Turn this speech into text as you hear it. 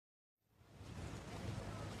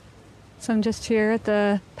So I'm just here at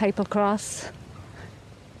the Papal Cross,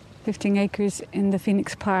 15 acres in the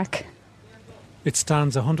Phoenix Park. It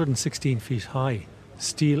stands 116 feet high,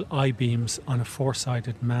 steel I-beams on a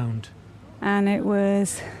four-sided mound. And it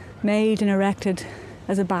was made and erected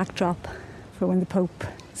as a backdrop for when the Pope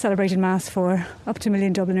celebrated Mass for up to 1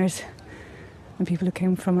 million Dubliners and people who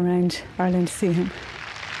came from around Ireland to see him.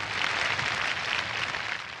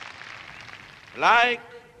 Like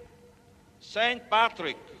Saint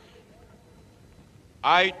Patrick,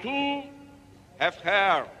 I too have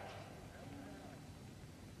heard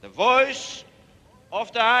the voice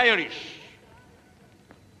of the Irish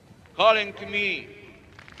calling to me.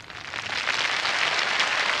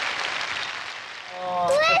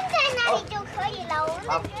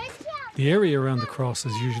 The area around the cross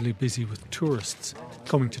is usually busy with tourists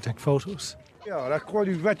coming to take photos. La Croix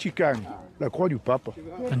du Vatican, la Croix du Papa.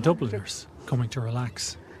 And Dubliners coming to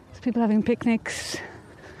relax. There's people having picnics,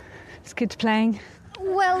 there's kids playing.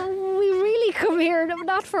 Well, we really come here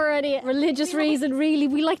not for any religious reason, really.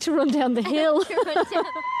 We like to run down the hill.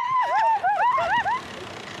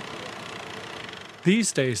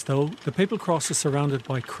 These days, though, the Papal Cross is surrounded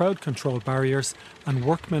by crowd control barriers and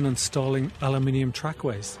workmen installing aluminium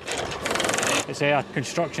trackways. It's a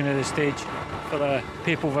construction of the stage for the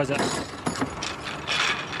papal visit.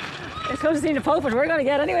 It's going to see the Pope, but we're going to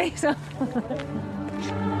get anyway, so...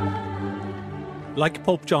 Like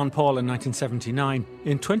Pope John Paul in 1979,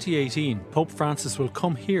 in 2018, Pope Francis will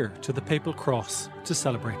come here to the Papal Cross to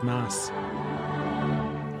celebrate Mass.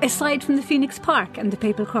 Aside from the Phoenix Park and the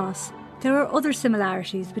Papal Cross, there are other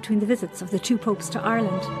similarities between the visits of the two popes to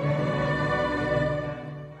Ireland.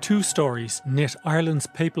 Two stories knit Ireland's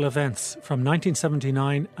papal events from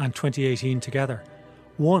 1979 and 2018 together.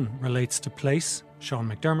 One relates to place, Sean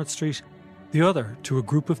McDermott Street, the other to a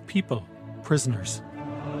group of people, prisoners.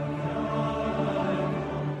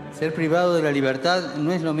 Ser privado de la libertad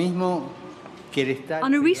no es lo mismo que estar...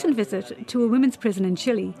 On a recent visit to a women's prison in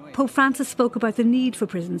Chile, Pope Francis spoke about the need for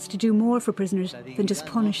prisons to do more for prisoners than just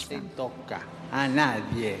punish them. A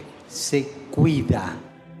nadie se cuida.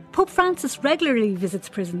 Pope Francis regularly visits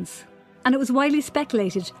prisons, and it was widely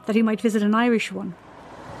speculated that he might visit an Irish one.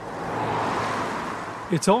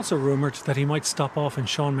 It's also rumoured that he might stop off in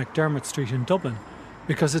Sean McDermott Street in Dublin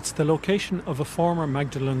because it's the location of a former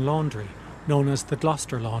Magdalen laundry known as the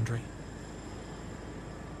Gloucester Laundry.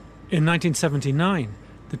 In 1979,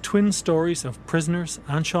 the twin stories of prisoners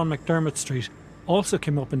and Sean McDermott Street also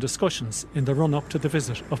came up in discussions in the run-up to the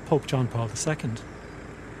visit of Pope John Paul II.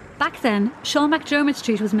 Back then, Sean McDermott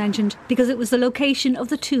Street was mentioned because it was the location of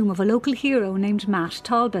the tomb of a local hero named Matt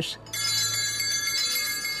Talbot.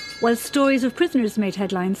 While stories of prisoners made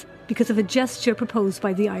headlines because of a gesture proposed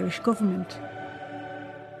by the Irish government.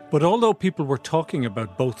 But although people were talking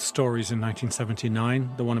about both stories in 1979,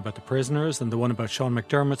 the one about the prisoners and the one about Sean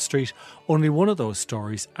McDermott Street, only one of those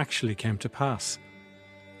stories actually came to pass.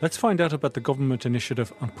 Let's find out about the government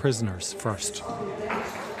initiative on prisoners first.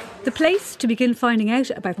 The place to begin finding out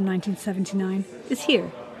about 1979 is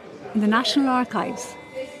here, in the National Archives,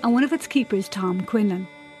 and one of its keepers, Tom Quinlan.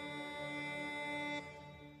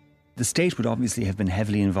 The state would obviously have been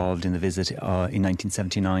heavily involved in the visit in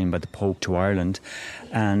 1979 by the Pope to Ireland,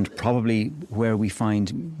 and probably where we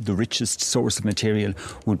find the richest source of material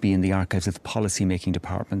would be in the archives of the policy-making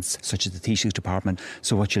departments, such as the Taoiseach Department.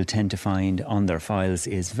 So what you'll tend to find on their files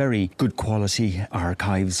is very good quality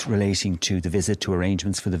archives relating to the visit, to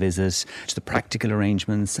arrangements for the visit, to the practical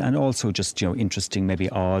arrangements, and also just, interesting, maybe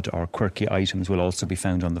odd or quirky items will also be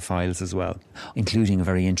found on the files as well, including a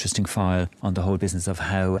very interesting file on the whole business of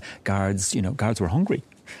how guards were hungry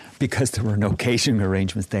because there were no catering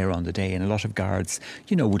arrangements there on the day, and a lot of guards,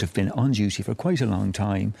 would have been on duty for quite a long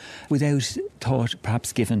time without thought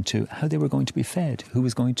perhaps given to how they were going to be fed, who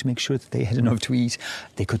was going to make sure that they had enough to eat.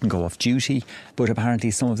 They couldn't go off duty, but apparently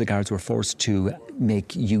some of the guards were forced to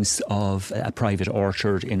make use of a private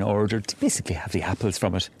orchard in order to basically have the apples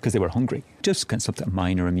from it because they were hungry. Just kind of something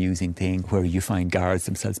minor, amusing thing where you find guards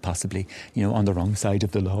themselves possibly, on the wrong side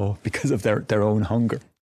of the law because of their own hunger.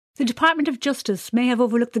 The Department of Justice may have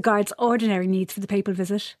overlooked the guards' ordinary needs for the papal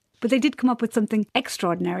visit, but they did come up with something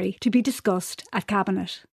extraordinary to be discussed at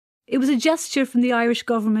Cabinet. It was a gesture from the Irish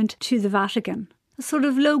government to the Vatican, a sort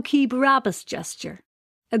of low-key Barabbas gesture.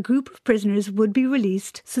 A group of prisoners would be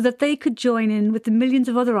released so that they could join in with the millions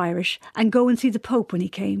of other Irish and go and see the Pope when he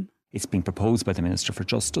came. It's been proposed by the Minister for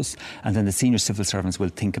Justice, and then the senior civil servants will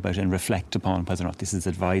think about and reflect upon whether or not this is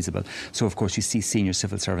advisable. So, of course, you see senior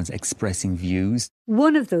civil servants expressing views.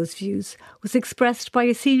 One of those views was expressed by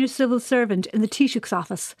a senior civil servant in the Taoiseach's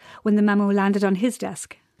office when the memo landed on his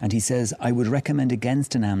desk. And he says, I would recommend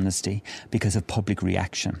against an amnesty because of public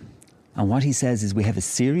reaction. And what he says is we have a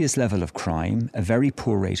serious level of crime, a very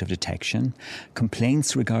poor rate of detection,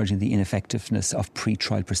 complaints regarding the ineffectiveness of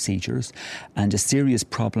pre-trial procedures, and a serious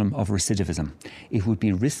problem of recidivism. It would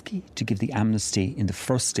be risky to give the amnesty in the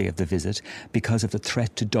first day of the visit because of the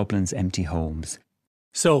threat to Dublin's empty homes.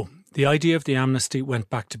 So, the idea of the amnesty went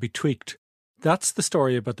back to be tweaked. That's the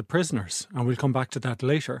story about the prisoners, and we'll come back to that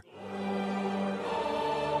later.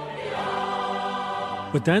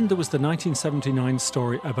 But then there was the 1979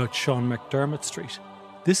 story about Sean McDermott Street.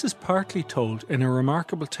 This is partly told in a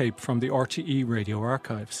remarkable tape from the RTE radio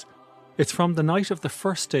archives. It's from the night of the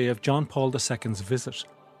first day of John Paul II's visit.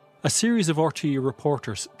 A series of RTE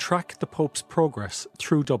reporters track the Pope's progress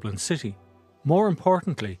through Dublin City. More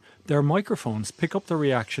importantly, their microphones pick up the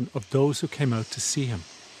reaction of those who came out to see him.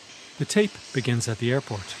 The tape begins at the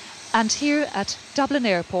airport. And here at Dublin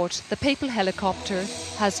Airport, the papal helicopter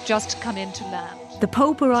has just come in to land. The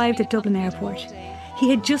Pope arrived at Dublin Airport. He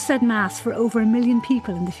had just said Mass for over 1 million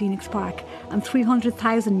people in the Phoenix Park and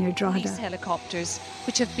 300,000 near Drogheda. Police helicopters,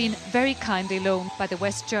 which have been very kindly loaned by the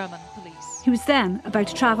West German police. He was then about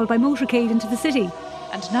to travel by motorcade into the city.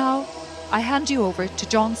 And now, I hand you over to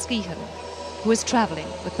John Skehan, who is travelling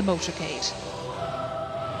with the motorcade.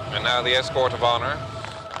 And now the escort of honour,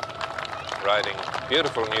 riding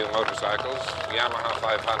beautiful new motorcycles, Yamaha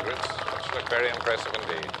 500s, which look very impressive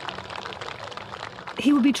indeed.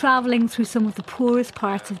 He would be travelling through some of the poorest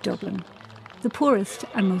parts of Dublin, the poorest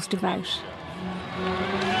and most devout.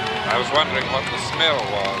 I was wondering what the smell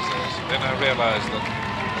was, then I realised that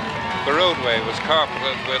the roadway was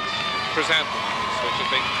carpeted with chrysanthemums which had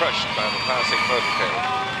been crushed by the passing motorcade.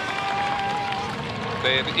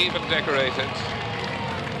 They had even decorated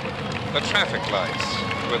the traffic lights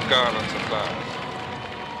with garlands of flowers.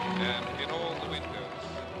 And in all the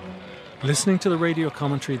windows... Listening to the radio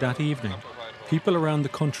commentary that evening, people around the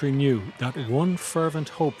country knew that one fervent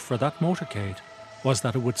hope for that motorcade was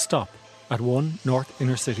that it would stop at 1 North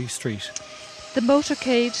Inner City Street. The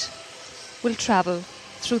motorcade will travel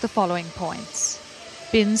through the following points: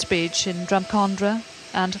 Binns Bridge in Drumcondra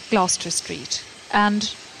and Gloucester Street,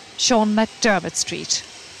 and Sean McDermott Street,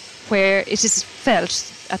 where it is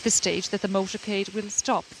felt at this stage that the motorcade will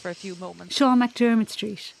stop for a few moments. Sean McDermott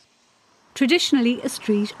Street, traditionally a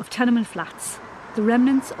street of tenement flats, the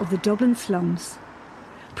remnants of the Dublin slums.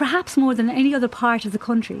 Perhaps more than any other part of the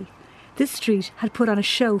country, this street had put on a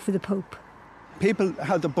show for the Pope. People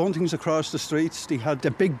had the buntings across the streets. They had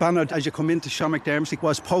the big banner as you come into Sean McDermott Street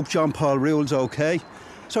was Pope John Paul rules OK.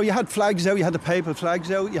 So you had flags out, you had the papal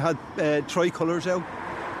flags out, you had tricolours out.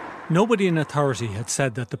 Nobody in authority had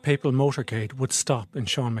said that the papal motorcade would stop in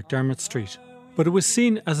Sean McDermott Street, but it was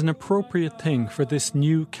seen as an appropriate thing for this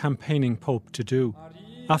new campaigning Pope to do.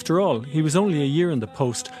 After all, he was only a year in the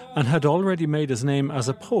post and had already made his name as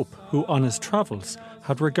a pope who, on his travels,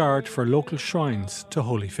 had regard for local shrines to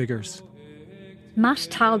holy figures. Matt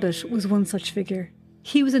Talbot was one such figure.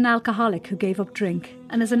 He was an alcoholic who gave up drink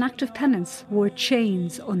and, as an act of penance, wore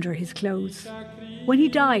chains under his clothes. When he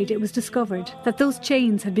died, it was discovered that those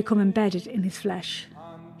chains had become embedded in his flesh.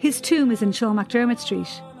 His tomb is in Sean McDermott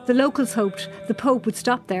Street. The locals hoped the Pope would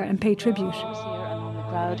stop there and pay tribute.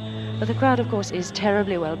 But the crowd, of course, is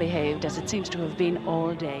terribly well behaved, as it seems to have been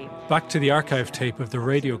all day. Back to the archive tape of the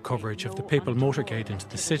radio coverage of the papal motorcade into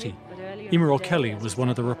the city. Emer O'Kelly was one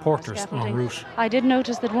of the reporters en route. I did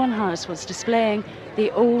notice that one house was displaying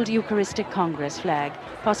the old Eucharistic Congress flag.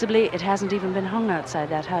 Possibly it hasn't even been hung outside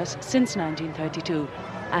that house since 1932.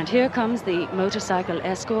 And here comes the motorcycle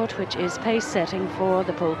escort, which is pace setting for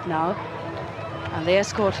the Pope now. And the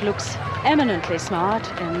escort looks eminently smart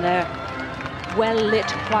in their well-lit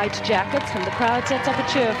white jackets, and the crowd sets up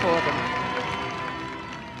a cheer for them.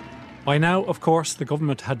 By now, of course, the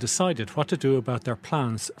government had decided what to do about their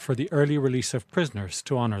plans for the early release of prisoners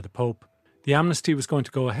to honour the Pope. The amnesty was going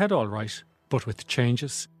to go ahead all right, but with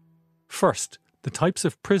changes. First, the types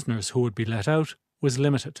of prisoners who would be let out was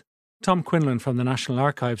limited. Tom Quinlan from the National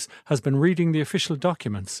Archives has been reading the official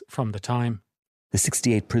documents from the time. The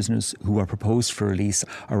 68 prisoners who were proposed for release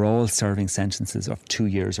are all serving sentences of 2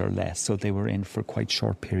 years or less, so they were in for quite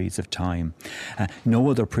short periods of time. No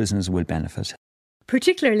other prisoners will benefit.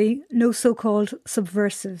 Particularly no so-called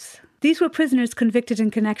subversives. These were prisoners convicted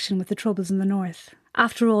in connection with the Troubles in the North.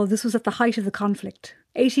 After all, this was at the height of the conflict.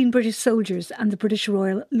 18 British soldiers and the British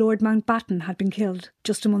Royal Lord Mountbatten had been killed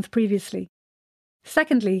just a month previously.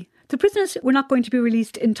 Secondly, the prisoners were not going to be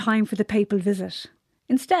released in time for the papal visit.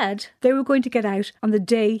 Instead, they were going to get out on the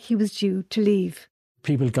day he was due to leave.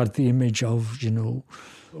 People got the image of,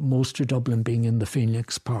 most of Dublin being in the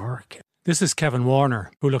Phoenix Park. This is Kevin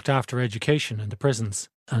Warner, who looked after education in the prisons.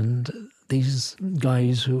 And these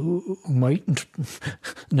guys who mightn't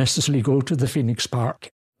necessarily go to the Phoenix Park.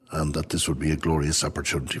 And that this would be a glorious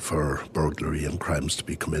opportunity for burglary and crimes to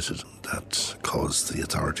be committed that caused the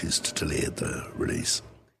authorities to delay the release.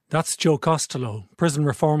 That's Joe Costello, prison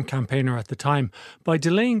reform campaigner at the time. By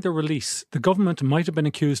delaying the release, the government might have been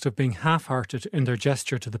accused of being half-hearted in their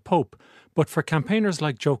gesture to the Pope. But for campaigners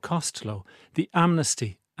like Joe Costello, the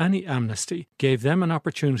amnesty, any amnesty, gave them an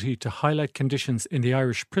opportunity to highlight conditions in the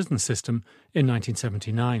Irish prison system in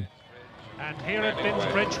 1979. And here at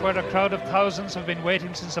Binsbridge, where a crowd of thousands have been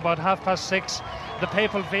waiting since about 6:30, the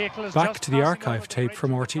papal vehicle is back to the archive tape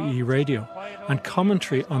from RTE Radio, and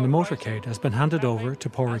commentary on the motorcade has been handed over to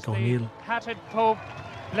Pádraig O'Neill. Hatted Pope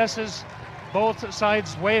blesses both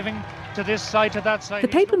sides, waving to this side, to that side. The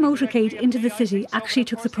papal motorcade into the city actually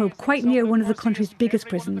took the Pope quite near one of the country's biggest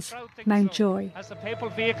prisons, Mountjoy. As the papal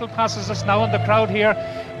vehicle passes us now, and the crowd here,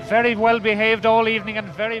 very well behaved all evening and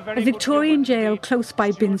very a Victorian jail close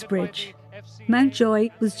by Binsbridge. Mountjoy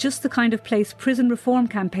was just the kind of place prison reform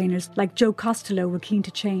campaigners like Joe Costello were keen to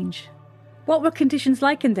change. What were conditions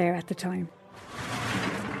like in there at the time?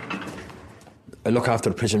 I look after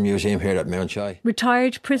the prison museum here at Mountjoy.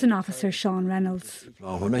 Retired prison officer Sean Reynolds.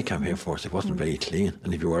 When I came here first, it wasn't very clean.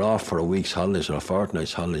 And if you were off for a week's holidays or a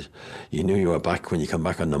fortnight's holidays, you knew you were back when you come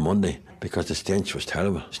back on the Monday, because the stench was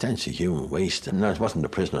terrible. Stench of human waste. And it wasn't the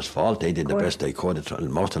prisoners' fault. They did the best they could.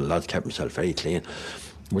 Most of the lads kept themselves very clean.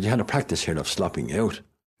 But you had a practice here of slopping out.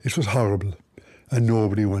 It was horrible, and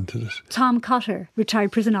nobody wanted it. Tom Cotter,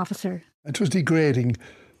 retired prison officer. It was degrading.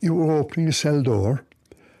 You were opening a cell door,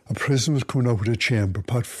 a prison was coming out with a chamber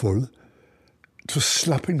pot full. It was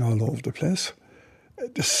slopping all over the place.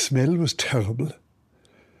 The smell was terrible,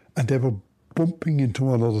 and they were bumping into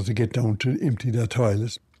one another to get down to empty their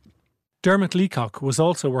toilets. Dermot Leacock was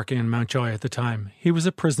also working in Mountjoy at the time. He was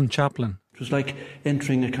a prison chaplain. It was like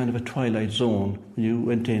entering a kind of a twilight zone when you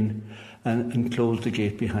went in and closed the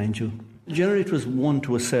gate behind you. Generally it was one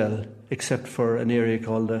to a cell, except for an area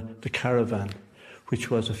called the Caravan,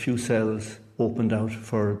 which was a few cells opened out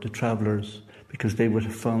for the travellers, because they would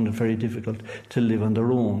have found it very difficult to live on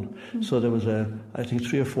their own. So there was, I think,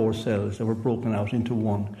 3 or 4 cells that were broken out into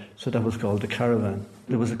one. So that was called the Caravan.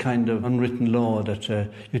 There was a kind of unwritten law that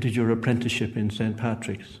you did your apprenticeship in St.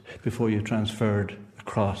 Patrick's before you transferred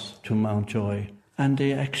across to Mountjoy. And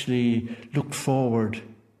they actually looked forward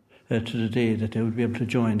to the day that they would be able to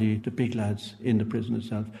join the big lads in the prison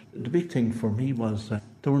itself. The big thing for me was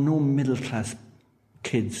there were no middle-class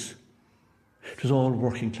kids. It was all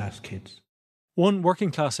working-class kids. One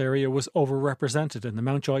working-class area was overrepresented in the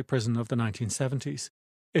Mountjoy prison of the 1970s.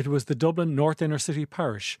 It was the Dublin North Inner City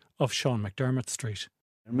parish of Sean McDermott Street.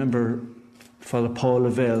 I remember Father Paul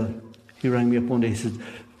Lavelle, he rang me up one day, he said,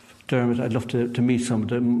 "Dermot, I'd love to meet some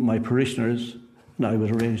of my parishioners." And I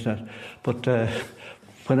would arrange that. But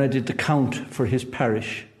when I did the count for his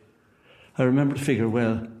parish, I remember the figure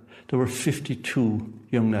well. There were 52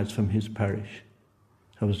 young lads from his parish.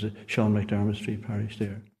 That was the Sean McDermott Street parish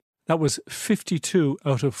there. That was 52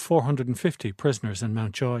 out of 450 prisoners in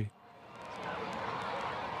Mountjoy.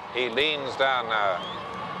 He leans down to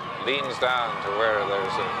where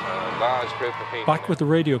there's a large group of people. Back with the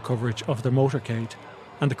radio coverage of the motorcade,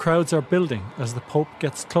 and the crowds are building as the Pope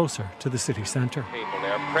gets closer to the city centre. People,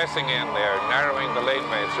 they're pressing in, they're narrowing the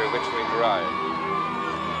laneway through which we drive.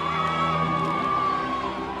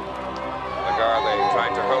 The Garda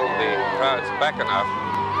trying to hold the crowds back enough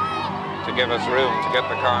to give us room to get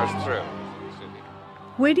the cars through.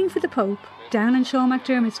 Waiting for the Pope, down on Sean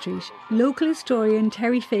McDermott Street, local historian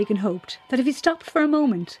Terry Fagan hoped that if he stopped for a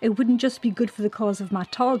moment, it wouldn't just be good for the cause of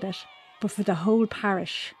Matt Talbot, but for the whole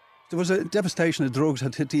parish. There was a devastation of drugs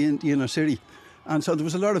had hit the inner city, and so there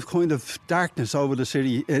was a lot of kind of darkness over the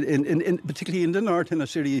city, particularly in the north inner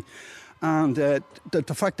city. And the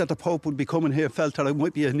fact that the Pope would be coming here felt that it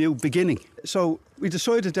might be a new beginning. So we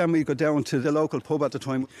decided then we'd go down to the local pub at the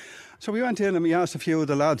time. So we went in and we asked a few of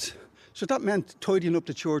the lads. So that meant tidying up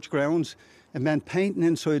the church grounds. It meant painting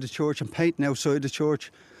inside the church and painting outside the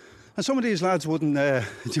church. And some of these lads wouldn't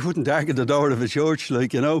darken the door of the church,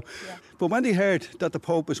 like, you know. Yeah. But when they heard that the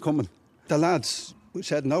Pope was coming, the lads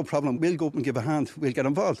said, "No problem, we'll go up and give a hand, we'll get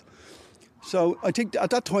involved." So I think at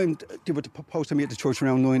that time they were supposed to meet at the church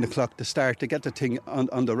around 9 o'clock to start, to get the thing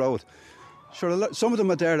on the road. So some of them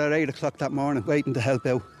were there at 8 o'clock that morning waiting to help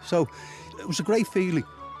out. So it was a great feeling.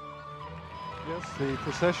 Yes, the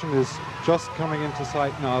procession is just coming into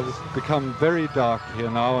sight now. It's become very dark here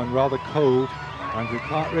now and rather cold, and we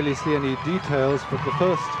can't really see any details, but the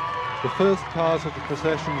first cars of the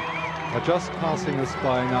procession are just passing us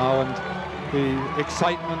by now, and the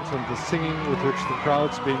excitement and the singing with which the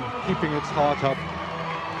crowd's been keeping its heart up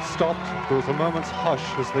stopped. There was a moment's hush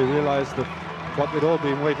as they realized that what they'd all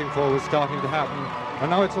been waiting for was starting to happen. And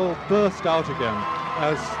now it's all burst out again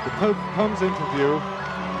as the Pope comes into view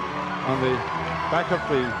on the back of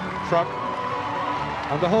the truck,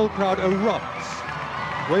 and the whole crowd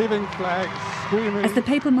erupts, waving flags, screaming. As the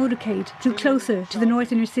papal motorcade drew closer to the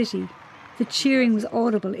north inner city, the cheering was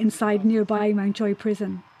audible inside nearby Mountjoy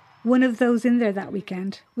prison. One of those in there that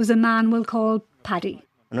weekend was a man we'll call Paddy.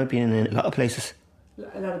 And I've been in a lot of places.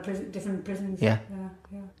 A lot of different prisons? Yeah.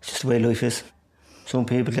 It's just the way life is. Some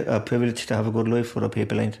people are privileged to have a good life, other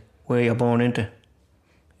people ain't. Where you're born into,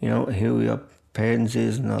 you know, who your parents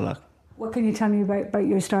is and all that. What can you tell me about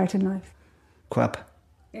your start in life? Crap.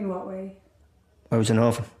 In what way? I was an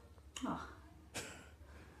orphan. Oh.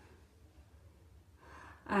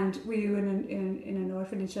 And were you in an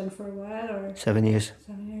orphanage then for a while, or? 7 years.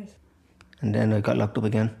 7 years. And then I got locked up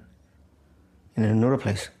again in another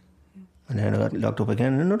place. And then I got locked up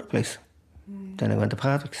again in another place. Then I went to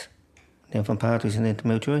Patrick's. Then from Patrick's and then to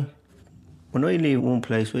Mountjoy. When I leave one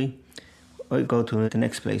place, I go to the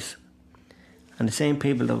next place. And the same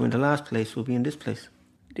people that were in the last place will be in this place.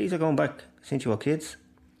 These are going back since you were kids.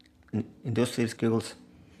 In industrial schools.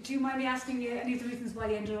 Do you mind me asking you any of the reasons why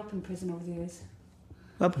you ended up in prison over the years?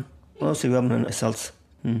 Robbing. Mostly robbing and assaults.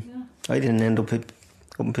 Yeah. I didn't end up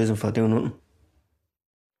in prison for doing nothing.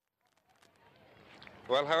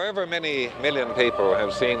 Well, however many million people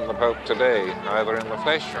have seen the Pope today, either in the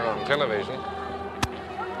flesh or on television,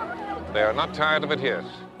 they are not tired of it yet.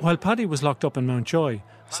 While Paddy was locked up in Mountjoy,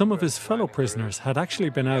 some of his fellow prisoners had actually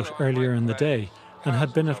been out earlier in the day and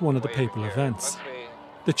had been at one of the papal events.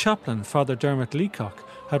 The chaplain, Father Dermot Leacock,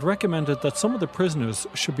 had recommended that some of the prisoners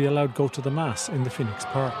should be allowed go to the Mass in the Phoenix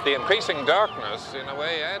Park. The increasing darkness, in a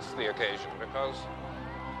way, adds to the occasion because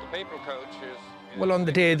the papal coach is... Well, on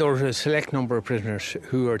the day there was a select number of prisoners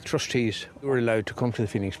who are trustees who were allowed to come to the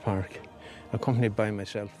Phoenix Park, accompanied by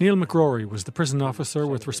myself. Neil McGrory was the prison officer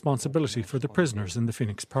with responsibility for the prisoners in the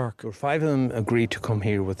Phoenix Park. 5 of them agreed to come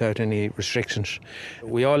here without any restrictions.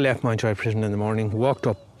 We all left Mountjoy prison in the morning, walked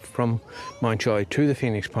up from Mountjoy to the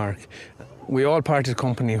Phoenix Park. We all parted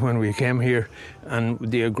company when we came here, and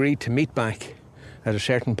they agreed to meet back at a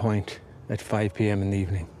certain point at 5 p.m. in the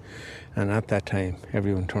evening. And at that time,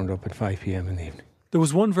 everyone turned up at 5 p.m. in the evening. There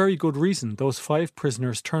was one very good reason those 5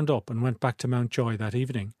 prisoners turned up and went back to Mountjoy that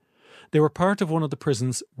evening. They were part of one of the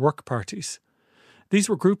prison's work parties. These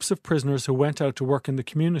were groups of prisoners who went out to work in the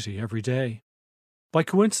community every day. By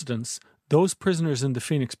coincidence, those prisoners in the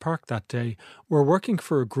Phoenix Park that day were working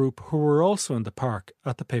for a group who were also in the park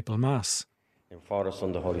at the Papal Mass. Father,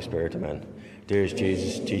 Son, the Holy Spirit, amen. Dearest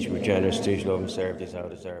Jesus, teach me generous, teach love and serve this out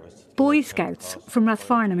of service. Boy Scouts from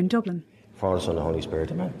Rathfarnham in Dublin. Father, Son, the Holy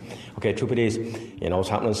Spirit, amen. Okay, troop of these. You know what's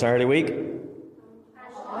happening Saturday week?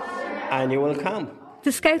 Annual camp.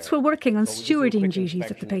 The Scouts were working on stewarding duties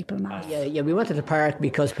at the Papal Mass. Yeah, we went to the park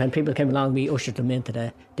because when people came along, we ushered them into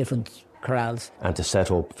the different corrals. And to set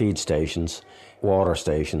up feed stations, water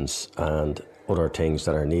stations and other things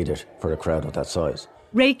that are needed for a crowd of that size.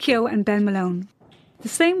 Ray Keogh and Ben Malone. The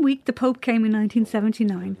same week the Pope came in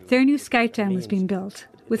 1979, their new Scout Town was being built,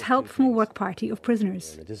 with help from a work party of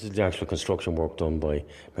prisoners. This is the actual construction work done by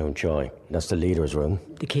Mountjoy. That's the leader's room.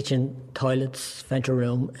 The kitchen, toilets, ventral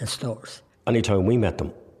room and stores. Anytime we met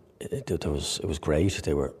them, it was great.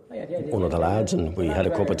 They were one of the lads, and we had a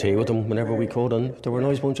cup of tea with them whenever we could, and they were a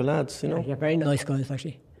nice bunch of lads, you know. Yeah, very nice guys,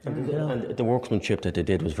 actually. And the workmanship that they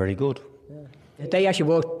did was very good. They actually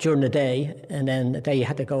worked during the day, and then they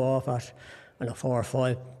had to go off at 4 or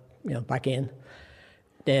 5, back in.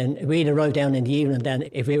 Then we'd arrive down in the evening. Then,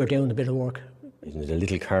 if we were doing a bit of work, the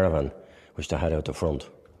little caravan which they had out the front,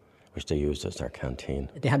 which they used as their canteen.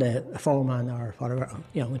 They had a foreman or whatever,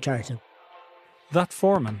 in charge of them. That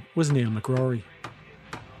foreman was Neil McGrory.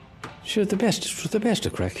 Sure, it was the best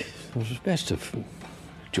of crack. It was the best of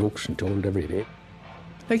jokes and told every day.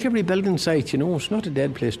 Like every building site, it's not a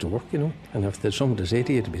dead place to work, And if there's something to say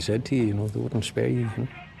to you, to be said to you, they wouldn't spare you,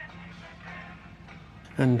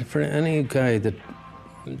 And for any guy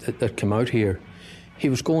that came out here, he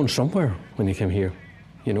was going somewhere when he came here.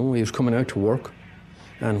 He was coming out to work.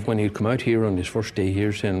 And when he'd come out here on his first day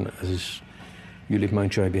here, saying, you leave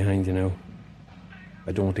Mountjoy behind,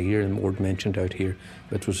 I don't want to hear the word mentioned out here.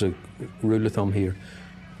 It was a rule of thumb here.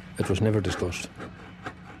 It was never discussed.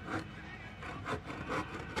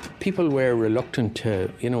 People were reluctant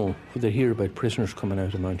to, when they hear about prisoners coming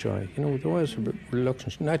out of Mountjoy. There was a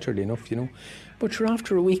reluctance, naturally enough, But sure,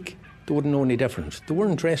 after a week, they wouldn't know any difference. They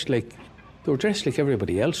were dressed like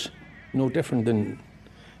everybody else, no different than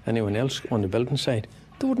anyone else on the building site.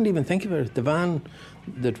 They wouldn't even think about it. The van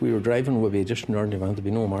that we were driving would be just an ordinary van. There'd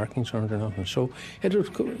be no markings on it or nothing. So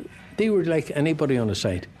they were like anybody on the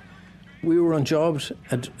site. We were on jobs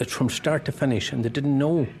from start to finish, and they didn't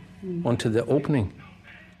know until the opening.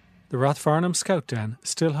 The Rathfarnham Scout Den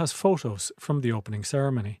still has photos from the opening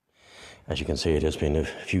ceremony. As you can see, there's been a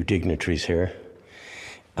few dignitaries here.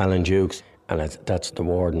 Alan Dukes, and that's the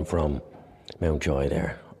warden from Mountjoy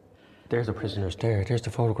there. There's the prisoners there. There's the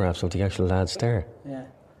photographs of the actual lads there. Yeah.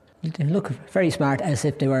 They look very smart, as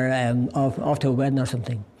if they were off to a wedding or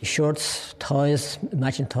something. Shirts, ties,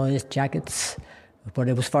 matching ties, jackets. But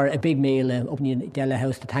it was for a big meal up in the Della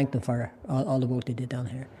House to thank them for all the work they did down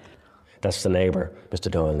here. That's the neighbour,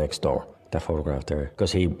 Mr. Doyle, next door. That photograph there,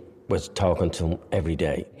 because he was talking to him every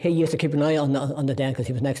day. He used to keep an eye on the den because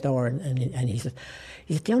he was next door, and he said,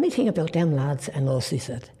 the only thing about them lads and us, he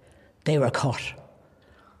said, they were caught.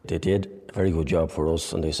 They did a very good job for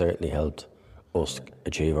us, and they certainly helped us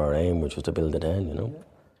achieve our aim, which was to build a den, you know.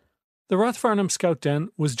 The Rathfarnham Scout Den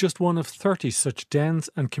was just one of 30 such dens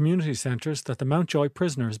and community centres that the Mountjoy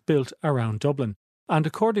prisoners built around Dublin. And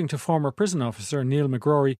according to former prison officer Neil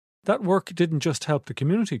McGrory, that work didn't just help the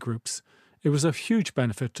community groups, it was of huge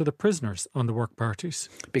benefit to the prisoners on the work parties.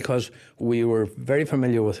 Because we were very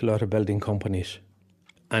familiar with a lot of building companies,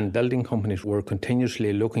 and building companies were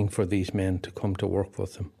continuously looking for these men to come to work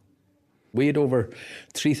with them. We had over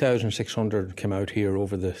 3,600 came out here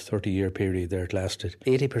over the 30-year period there it lasted.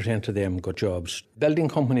 80% of them got jobs. Building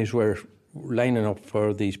companies were lining up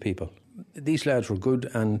for these people. These lads were good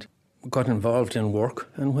and got involved in work,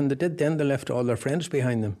 and when they did then, they left all their friends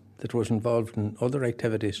behind them that was involved in other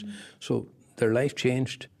activities. So their life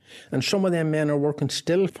changed. And some of them men are working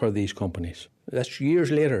still for these companies. That's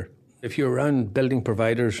years later. If you're around building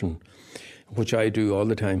providers, and which I do all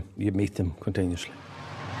the time, you meet them continuously.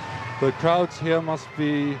 The crowds here must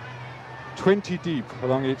be 20 deep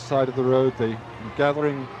along each side of the road. They're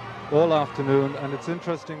gathering all afternoon, and it's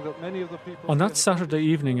interesting that many of the people... On that Saturday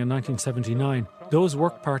evening in 1979, those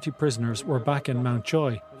work party prisoners were back in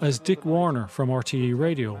Mountjoy as Dick Warner from RTE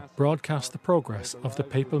Radio broadcast the progress of the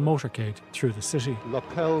papal motorcade through the city.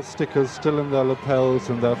 Lapel stickers still in their lapels,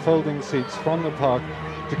 and they're folding seats from the park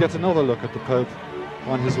to get another look at the Pope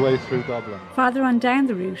on his way through Dublin. Farther on down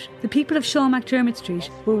the route, the people of Sean McDermott Street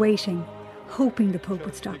were waiting, hoping the Pope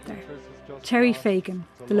would stop there. Terry Fagan,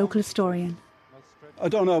 the local historian. I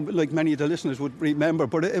don't know, like many of the listeners would remember,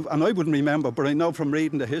 and I wouldn't remember, but I know from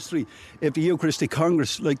reading the history of the Eucharistic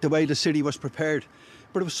Congress, like the way the city was prepared.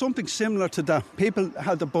 But it was something similar to that. People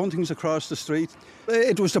had the buntings across the street.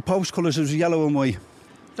 It was the Pope's colours, it was yellow and white.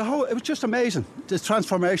 It was just amazing, the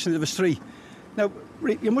transformation of the street. Now,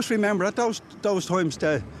 you must remember, at those times,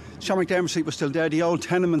 the Sean McDermott Street was still there, the old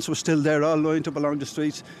tenements were still there, all lined up along the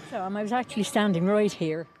streets. So I was actually standing right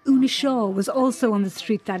here. Una Shaw was also on the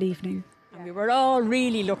street that evening. And we were all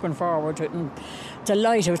really looking forward to it and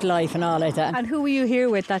delighted with life and all like that. And who were you here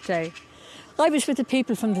with that day? I was with the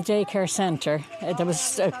people from the daycare centre. There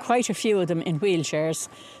was quite a few of them in wheelchairs,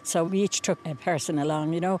 so we each took a person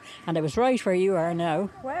along, you know, and I was right where you are now.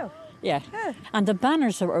 Wow. Yeah. And the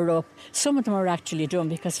banners that were up, some of them were actually done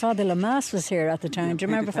because Father Lamass was here at the time. Do you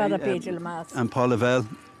remember Father Peter Lamass? And Paul Lavelle.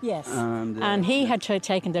 Yes. And he had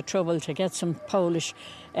taken the trouble to get some Polish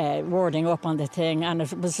wording up on the thing, and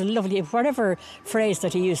it was lovely. Whatever phrase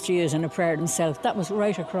that he used to use in a prayer himself, that was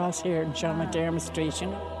right across here in Sean McDermott Street, you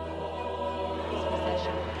know.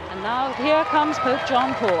 And now here comes Pope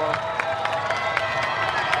John Paul.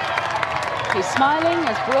 He's smiling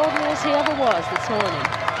as broadly as he ever was this morning.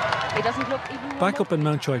 He doesn't look even... Back up in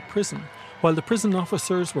Mountjoy Prison, while the prison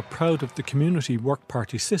officers were proud of the community work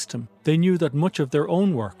party system, they knew that much of their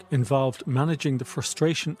own work involved managing the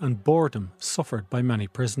frustration and boredom suffered by many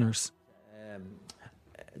prisoners.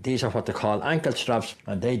 These are what they call ankle straps,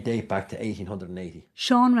 and they date back to 1880.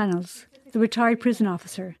 Sean Reynolds, the retired prison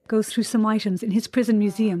officer, goes through some items in his prison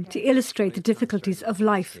museum to illustrate the difficulties of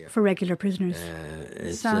life for regular prisoners.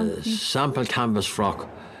 It's a sample canvas frock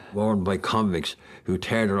worn by convicts who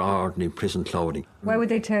tear their ordinary prison clothing. Why would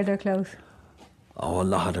they tear their clothes? Oh, a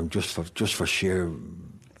lot of them just for sheer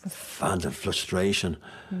fans of frustration.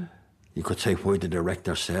 You could say, why did they wreck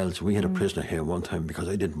their cells? We had a prisoner here one time because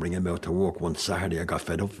I didn't bring him out to work one Saturday. I got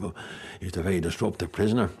fed up with him. He was a very disruptive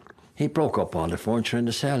prisoner. He broke up all the furniture in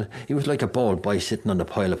the cell. He was like a bold boy sitting on a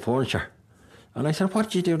pile of furniture. And I said, what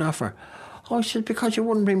did you do that for? Oh, I said, because you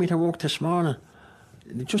wouldn't bring me to work this morning.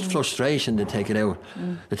 Just frustration to take it out.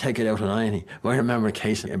 To take it out on anything. I remember a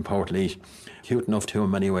case in Portlaoise, cute enough to him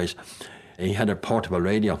in many ways. He had a portable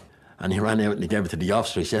radio, and he ran out and he gave it to the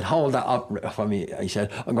officer. He said, hold that up for me. He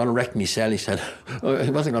said, I'm going to wreck my cell. He said, he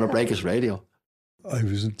wasn't going to break his radio. I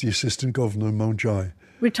was the assistant governor in Mountjoy,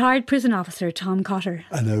 Retired prison officer Tom Cotter.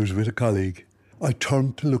 And I was with a colleague. I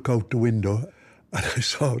turned to look out the window and I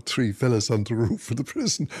saw 3 fellas on the roof of the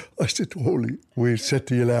prison. I said, holy, we set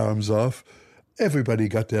the alarms off. Everybody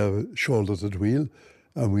got their shoulders at the wheel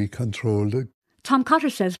and we controlled it. Tom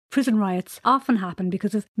Cotter says prison riots often happen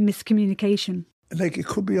because of miscommunication. Like, it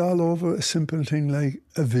could be all over a simple thing like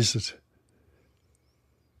a visit.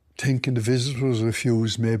 Thinking the visit was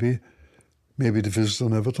refused, maybe the visitor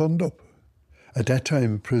never turned up. At that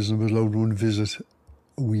time, a prisoner was allowed 1 visit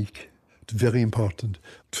a week. It's very important.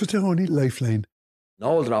 It was their only lifeline. An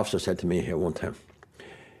older officer said to me here one time,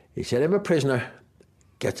 he said, if a prisoner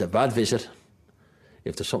gets a bad visit,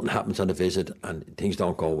 if there's something happens on the visit and things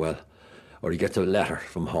don't go well, or he gets a letter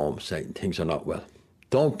from home saying things are not well,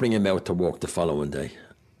 don't bring him out to work the following day,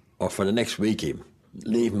 or for the next week even.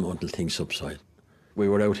 Leave him until things subside. We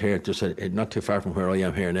were out here, just not too far from where I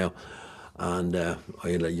am here now, and I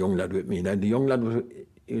had a young lad with me. Now, the young lad,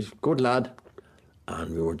 he was a good lad,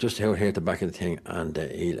 and we were just out here at the back of the thing, and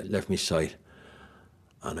he left me sight,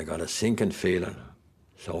 and I got a sinking feeling.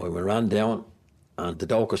 So I ran down, and the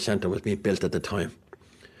Doka Centre was being built at the time,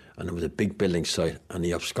 and it was a big building site, and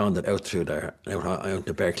he absconded out through there, out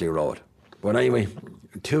to Berkeley Road. But anyway,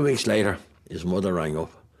 2 weeks later, his mother rang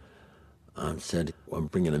up and said, I'm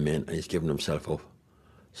bringing him in, and he's given himself up.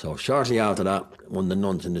 So shortly after that, one of the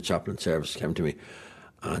nuns in the chaplain service came to me,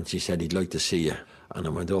 and she said he'd like to see you. And I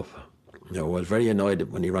went up. I was very annoyed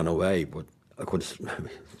when he ran away, but I could have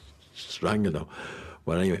strangled him.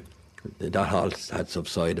 But anyway, that all had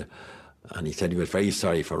subsided, and he said he was very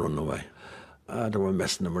sorry for running away. They were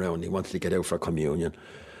messing him around. He wanted to get out for communion.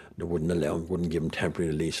 They wouldn't allow him, wouldn't give him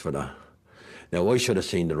temporary release for that. Now, I should have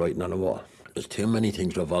seen the writing on the wall. There's too many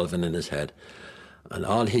things revolving in his head, and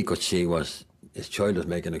all he could see was his child was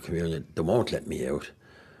making a communion. They won't let me out.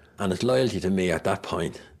 And his loyalty to me at that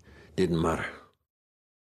point didn't matter.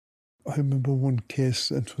 I remember one case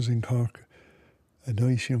that was in Cork. A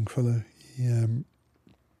nice young fella.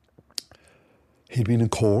 He'd been in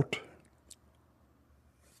court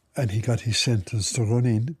and he got his sentence to run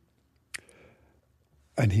in,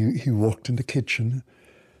 and he worked in the kitchen.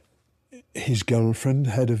 His girlfriend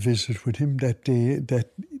had a visit with him that day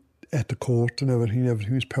at the court, and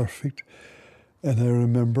everything was perfect. And I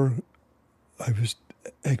remember I was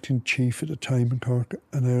acting chief at the time in Cork,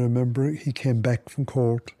 and I remember he came back from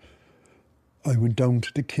court. I went down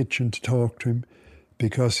to the kitchen to talk to him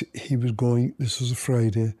because he was going, this was a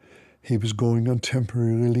Friday, he was going on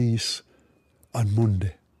temporary release on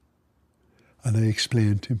Monday. And I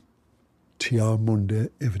explained to him, to you on Monday,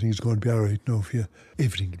 everything's going to be all right now for you.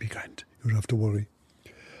 Everything will be grand. You don't have to worry.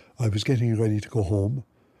 I was getting ready to go home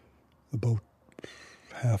about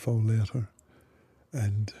half hour later,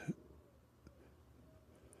 and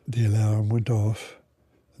the alarm went off,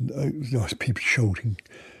 and there was people shouting,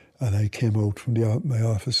 and I came out from my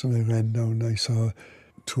office and I ran down and I saw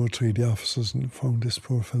 2 or 3 of the officers and found this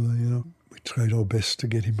poor fellow, We tried our best to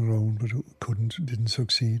get him around, but didn't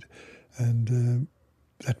succeed. And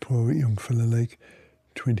that poor young fellow, like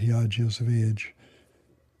 20 odd years of age,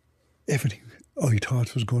 everything I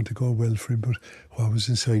thought was going to go well for him, but what was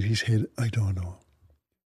inside his head, I don't know.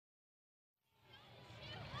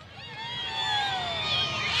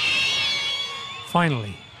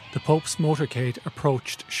 Finally, the Pope's motorcade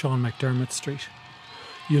approached Sean McDermott Street.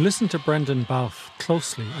 You listen to Brendan Balfe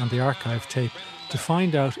closely on the archive tape to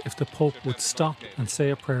find out if the Pope would stop and say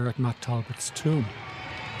a prayer at Matt Talbot's tomb.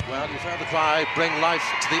 Well, you've heard the cry, bring life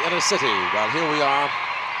to the inner city. Well, here we are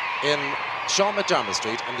in Sean McDermott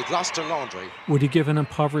Street and the Gloucester Laundry. Would he give an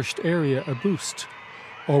impoverished area a boost?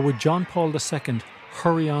 Or would John Paul II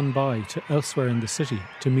hurry on by to elsewhere in the city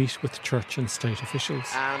to meet with church and state officials?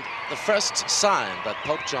 And the first sign that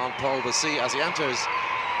Pope John Paul will see as he enters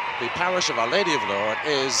the parish of Our Lady of Lourdes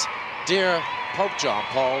is, Dear Pope John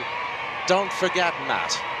Paul, don't forget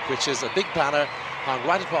Matt, which is a big banner hung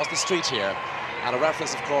right across the street here, and a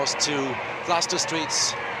reference, of course, to Gloucester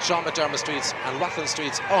Street's, Sean McDermott Street's and Rockland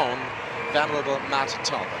Street's own Venerable Matt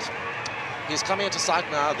Talbot. He's coming into sight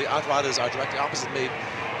now. The Outriders are directly opposite me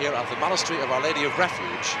here at the Monastery of Our Lady of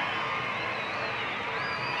Refuge.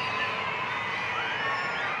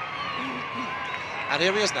 And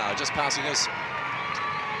here he is now, just passing us.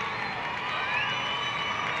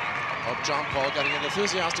 Pope John Paul getting an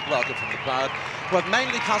enthusiastic welcome from the crowd, who have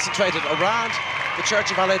mainly concentrated around the Church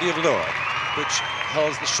of Our Lady of Lourdes, which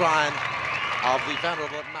holds the shrine of the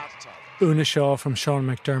Venerable Matt Talbot. Una Shaw from Sean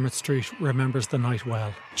McDermott Street remembers the night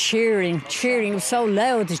well. Cheering, so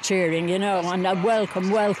loud the cheering, and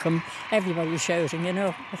welcome, everybody was shouting,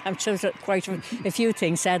 I'm sure quite a few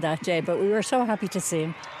things said that day, but we were so happy to see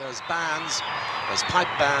him. There's bands, there's pipe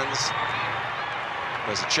bands,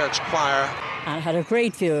 There's a church choir. And I had a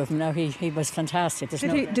great view of him. Now, he was fantastic.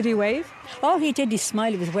 Did he wave? Oh, he did. He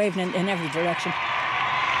smiled. He was waving in every direction.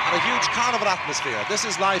 And a huge carnival atmosphere. This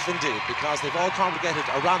is life indeed, because they've all congregated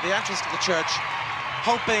around the entrance to the church,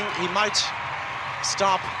 hoping he might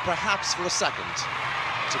stop, perhaps for a second,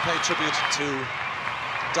 to pay tribute to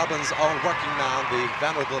Dublin's own working man, the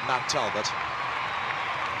venerable Matt Talbot,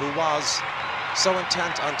 who was so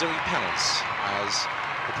intent on doing penance, as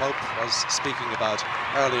the Pope was speaking about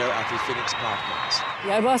earlier at the Phoenix Park Mass.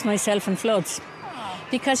 Yeah, I was myself in floods.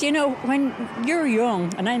 Because, you know, when you're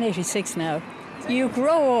young, and I'm 86 now, you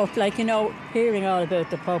grow up, like, you know, hearing all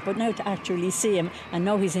about the Pope, but now to actually see him and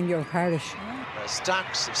know he's in your parish. There are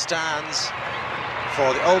stacks of stands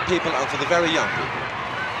for the old people and for the very young people.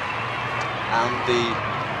 And the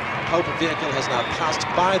Pope vehicle has now passed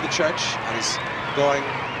by the church and is going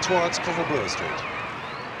towards Cattlebrewer Street.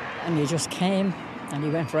 And he just came and he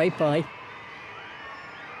went right by.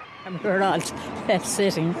 And we were all left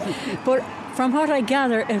sitting. But from what I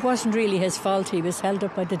gather, it wasn't really his fault. He was held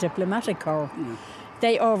up by the diplomatic corps. Yeah.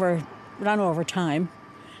 They ran over time,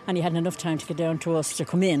 and he hadn't enough time to get down to us to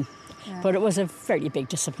come in. Yeah. But it was a very big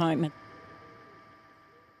disappointment.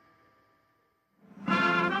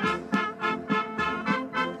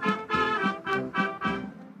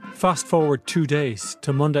 Fast forward 2 days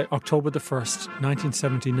to Monday, October the 1st,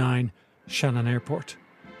 1979, Shannon Airport.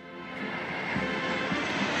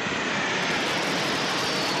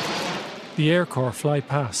 The Air Corps fly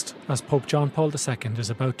past as Pope John Paul II is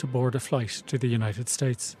about to board a flight to the United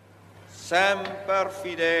States. Semper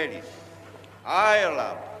Fidelis,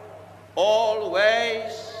 Ireland,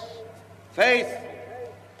 always faithful.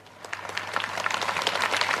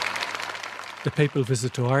 The papal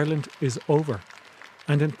visit to Ireland is over,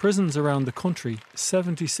 and in prisons around the country,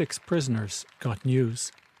 76 prisoners got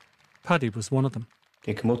news. Paddy was one of them.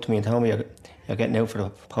 They come up to me and told me, you're getting out for the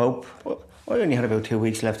Pope. I only had about 2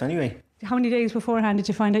 weeks left anyway. How many days beforehand did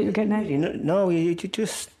you find out you were getting out? No, they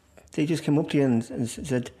just came up to you and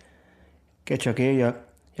said, get your gear,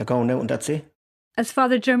 you're going out, and that's it. As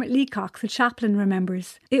Father Dermot Leacock, the chaplain,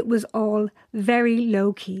 remembers, it was all very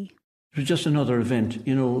low-key. It was just another event.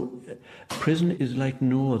 You know, prison is like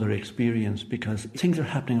no other experience because things are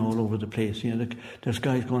happening all over the place. You know, like there's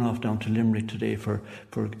guys going off down to Limerick today for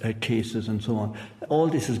cases and so on. All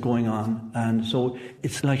this is going on, and so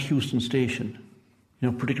it's like Houston Station. You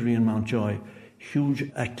know, particularly in Mountjoy, huge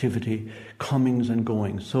activity, comings and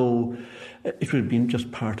goings. So it would have been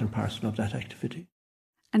just part and parcel of that activity.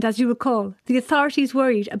 And as you recall, the authorities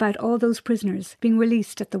worried about all those prisoners being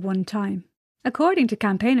released at the one time. According to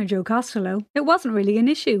campaigner Joe Costello, it wasn't really an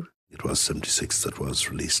issue. It was 76 that was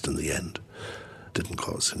released in the end. Didn't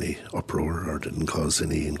cause any uproar or didn't cause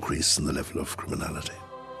any increase in the level of criminality.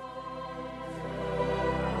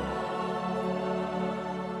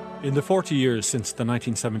 In the 40 years since the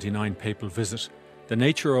 1979 papal visit, the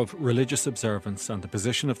nature of religious observance and the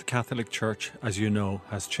position of the Catholic Church, as you know,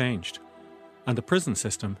 has changed. And the prison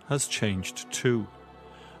system has changed too.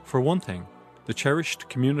 For one thing, the cherished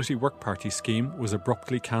Community Work Party scheme was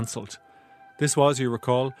abruptly cancelled. This was, you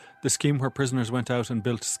recall, the scheme where prisoners went out and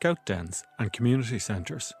built scout dens and community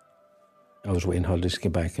centres. I was waiting holidays to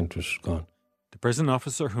get back and it was gone. The prison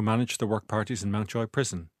officer who managed the work parties in Mountjoy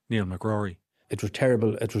Prison, Neil McGrory. It was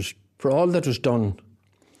terrible. It was for all that was done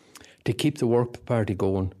to keep the work party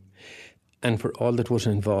going and for all that was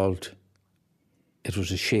involved, it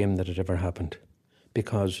was a shame that it ever happened.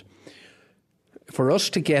 Because for us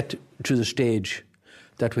to get to the stage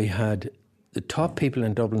that we had the top people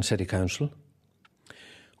in Dublin City Council,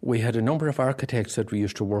 we had a number of architects that we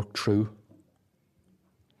used to work through,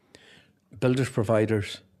 builders,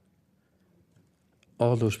 providers,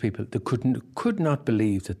 all those people, they could not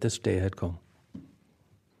believe that this day had come.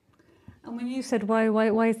 And when you said,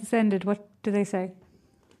 why is this ended, what do they say?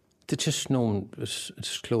 They just know it's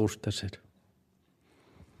closed, that's it.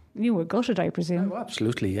 You were gutted, I presume. Oh,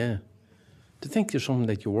 absolutely, yeah. To think there's something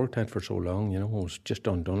that you worked at for so long, you know, was just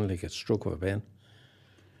undone like a stroke of a pen.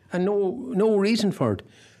 And no reason for it.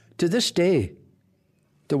 To this day,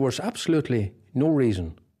 there was absolutely no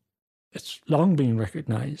reason. It's long been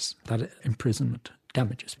recognised that imprisonment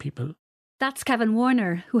damages people. That's Kevin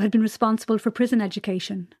Warner, who had been responsible for prison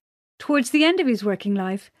education. Towards the end of his working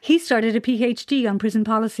life, he started a PhD on prison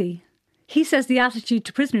policy. He says the attitude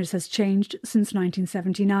to prisoners has changed since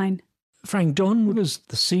 1979. Frank Dunn was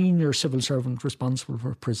the senior civil servant responsible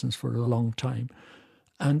for prisons for a long time.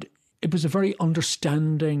 And it was a very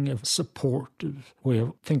understanding, supportive way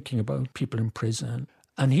of thinking about people in prison.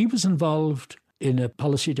 And he was involved in a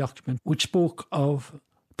policy document which spoke of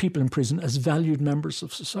people in prison as valued members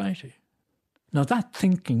of society. Now that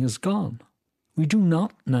thinking is gone. We do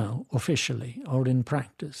not now, officially or in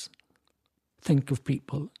practice, think of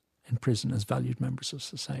people in prison as valued members of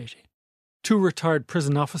society. Two retired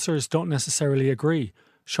prison officers don't necessarily agree,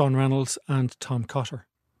 Sean Reynolds and Tom Cotter.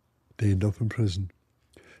 They end up in prison.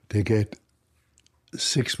 They get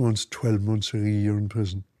 6 months, 12 months or a year in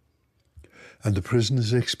prison. And the prison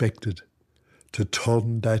is expected to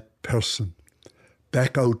turn that person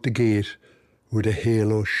back out the gate with a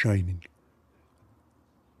halo shining.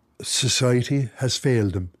 Society has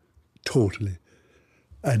failed them totally,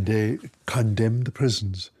 and they condemn the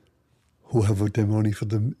prisons who have the money for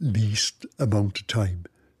the least amount of time.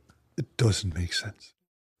 It doesn't make sense.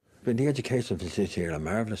 But the educational facilities here are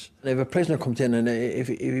marvellous. If a prisoner comes in and if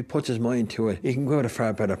he puts his mind to it, he can go out a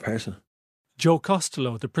far better person. Joe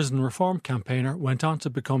Costello, the prison reform campaigner, went on to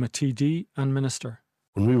become a TD and minister.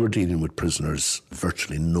 When we were dealing with prisoners,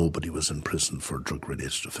 virtually nobody was in prison for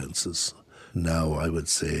drug-related offences. Now I would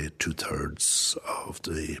say 2/3 of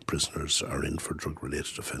the prisoners are in for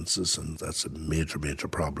drug-related offences, and that's a major, major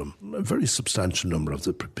problem. A very substantial number of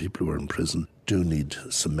the people who are in prison do need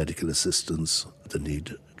some medical assistance. They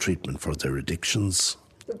need treatment for their addictions.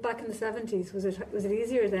 But back in the 70s, was it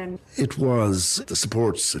easier then? It was. The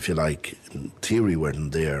supports, if you like, in theory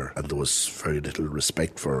weren't there, and there was very little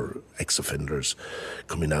respect for ex-offenders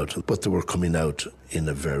coming out. But they were coming out in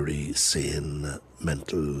a very sane,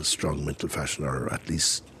 strong mental fashion, or at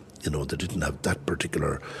least, they didn't have that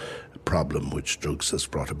particular problem which drugs has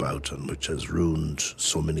brought about and which has ruined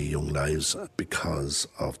so many young lives because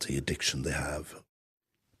of the addiction they have.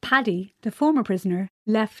 Paddy, the former prisoner,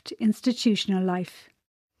 left institutional life.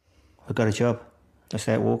 I got a job. I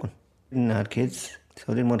started working. I didn't have kids, so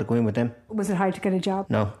I didn't want to go in with them. Was it hard to get a job?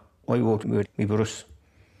 No. I worked with my brothers,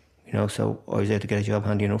 so I was able to get a job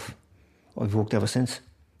handy enough. I've worked ever since.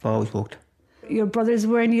 I've always worked. Your brothers,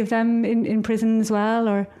 were any of them in prison as well?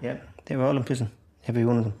 Or? Yeah, they were all in prison. Every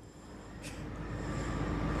one of them.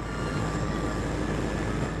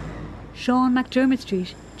 Sean McDermott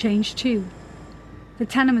Street changed too. The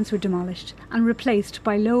tenements were demolished and replaced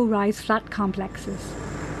by low-rise flat complexes.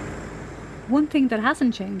 One thing that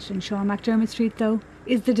hasn't changed in Sean McDermott Street, though,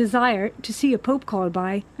 is the desire to see a Pope call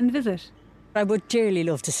by and visit. I would dearly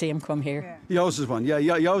love to see him come here. Yours is one, yeah,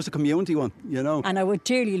 yours is a community one, And I would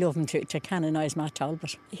dearly love him to canonise Matt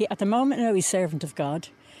Talbot. At the moment now he's servant of God.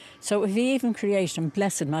 So if he even created and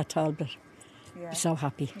blessed Matt Talbot, I'd be so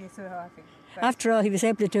happy. You're so happy. After all, he was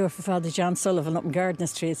able to do it for Father John Sullivan up in Gardner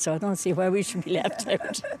Street, so I don't see why we should be left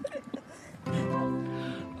out.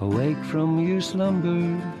 Awake from your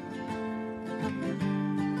slumber,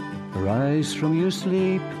 arise from your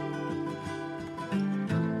sleep,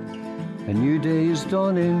 a new day is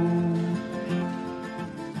dawning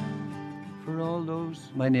for all those.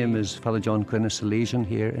 My name is Father John Quinn of Salesian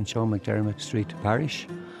here in Sean McDermott Street Parish.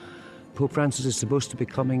 Pope Francis is supposed to be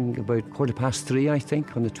coming about 3:15, I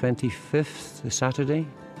think, on the 25th, the Saturday.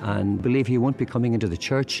 And I believe he won't be coming into the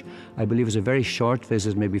church. I believe it's a very short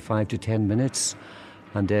visit, maybe 5 to 10 minutes.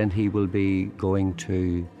 And then he will be going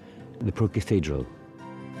to the Pro Cathedral.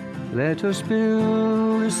 Let us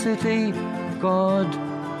build a city, God.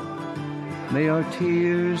 May our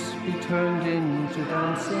tears be turned into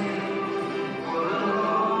dancing.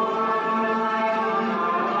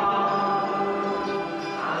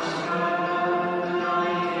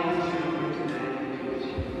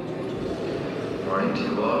 Morning to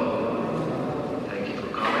you all. Thank you for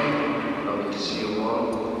coming. Lovely to see you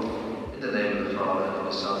all. In the name of the Father, and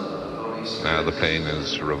the Son, and the Holy Spirit. Now the plane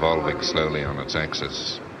is revolving slowly on its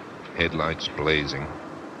axis, headlights blazing.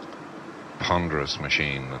 Ponderous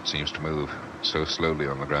machine that seems to move so slowly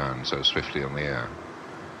on the ground, so swiftly on the air.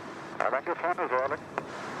 Your phone is rolling.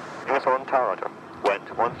 Here's on Toronto.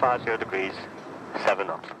 Went 150 degrees, 7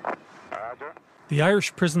 knots. The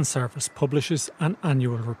Irish Prison Service publishes an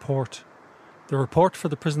annual report. The report for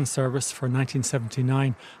the Prison Service for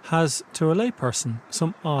 1979 has, to a layperson,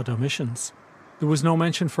 some odd omissions. There was no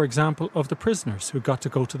mention, for example, of the prisoners who got to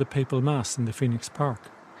go to the Papal Mass in the Phoenix Park,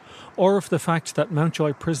 or of the fact that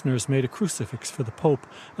Mountjoy prisoners made a crucifix for the Pope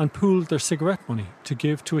and pooled their cigarette money to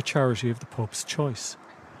give to a charity of the Pope's choice.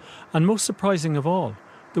 And most surprising of all,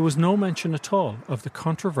 there was no mention at all of the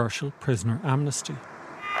controversial prisoner amnesty.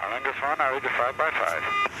 On your phone, I read you 5x5.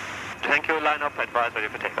 Thank you, line up, advise ready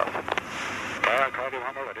for takeoff. I'll call you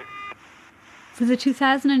when we're ready. For the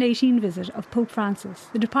 2018 visit of Pope Francis,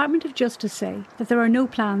 the Department of Justice say that there are no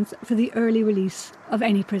plans for the early release of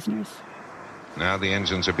any prisoners. Now the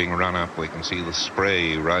engines are being run up. We can see the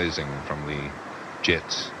spray rising from the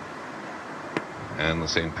jets. And the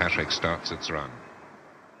St. Patrick starts its run.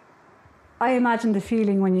 I imagine the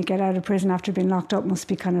feeling when you get out of prison after being locked up must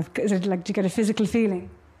be is it like, do you get a physical feeling?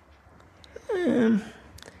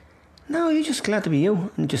 No, you're just glad to be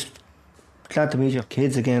you and just glad to meet your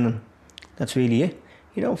kids again, and that's really it.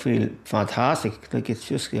 You don't feel fantastic, like it's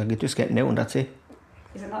just, you're just getting out and that's it.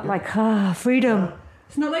 Is it not like, freedom?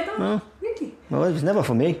 It's not like that? No. Really? No, it was never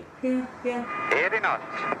for me. Yeah. 80 knots.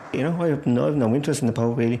 You know, I have no interest in the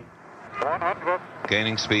Pope, really. 100.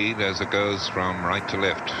 Gaining speed as it goes from right to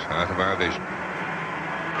left, out of our vision.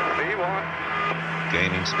 V1.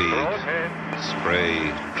 Gaining speed,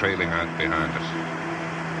 spray trailing out behind it.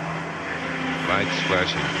 Lights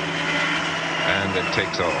flashing, and it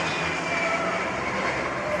takes off.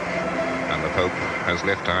 And the Pope has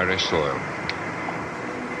left Irish soil.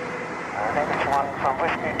 Next one from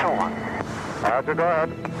Whiskey 2-1. Roger, go ahead.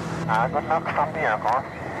 Good luck from the airport.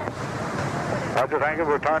 Roger, thank you.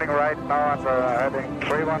 We're turning right now and heading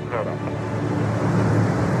 310.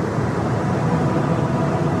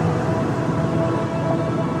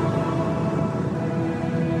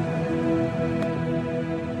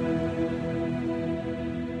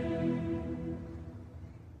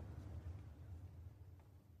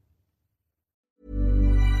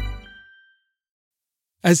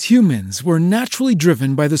 As humans, we're naturally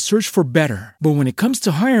driven by the search for better. But when it comes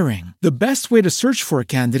to hiring, the best way to search for a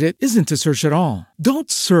candidate isn't to search at all.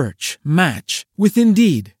 Don't search, match with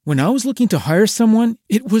Indeed. When I was looking to hire someone,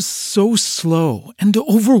 it was so slow and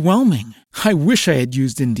overwhelming. I wish I had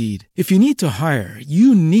used Indeed. If you need to hire,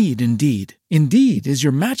 you need Indeed. Indeed is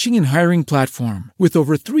your matching and hiring platform with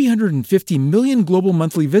over 350 million global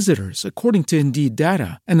monthly visitors, according to Indeed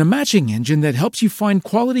data, and a matching engine that helps you find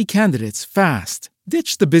quality candidates fast.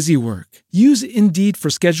 Ditch the busy work. Use Indeed for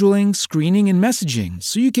scheduling, screening, and messaging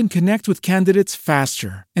so you can connect with candidates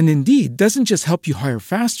faster. And Indeed doesn't just help you hire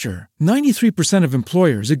faster. 93% of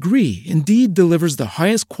employers agree Indeed delivers the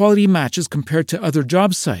highest quality matches compared to other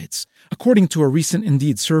job sites, according to a recent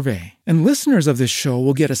Indeed survey. And listeners of this show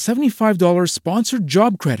will get a $75 sponsored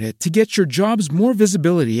job credit to get your jobs more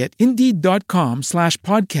visibility at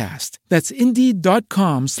Indeed.com/podcast. That's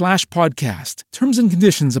Indeed.com/podcast. Terms and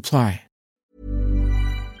conditions apply.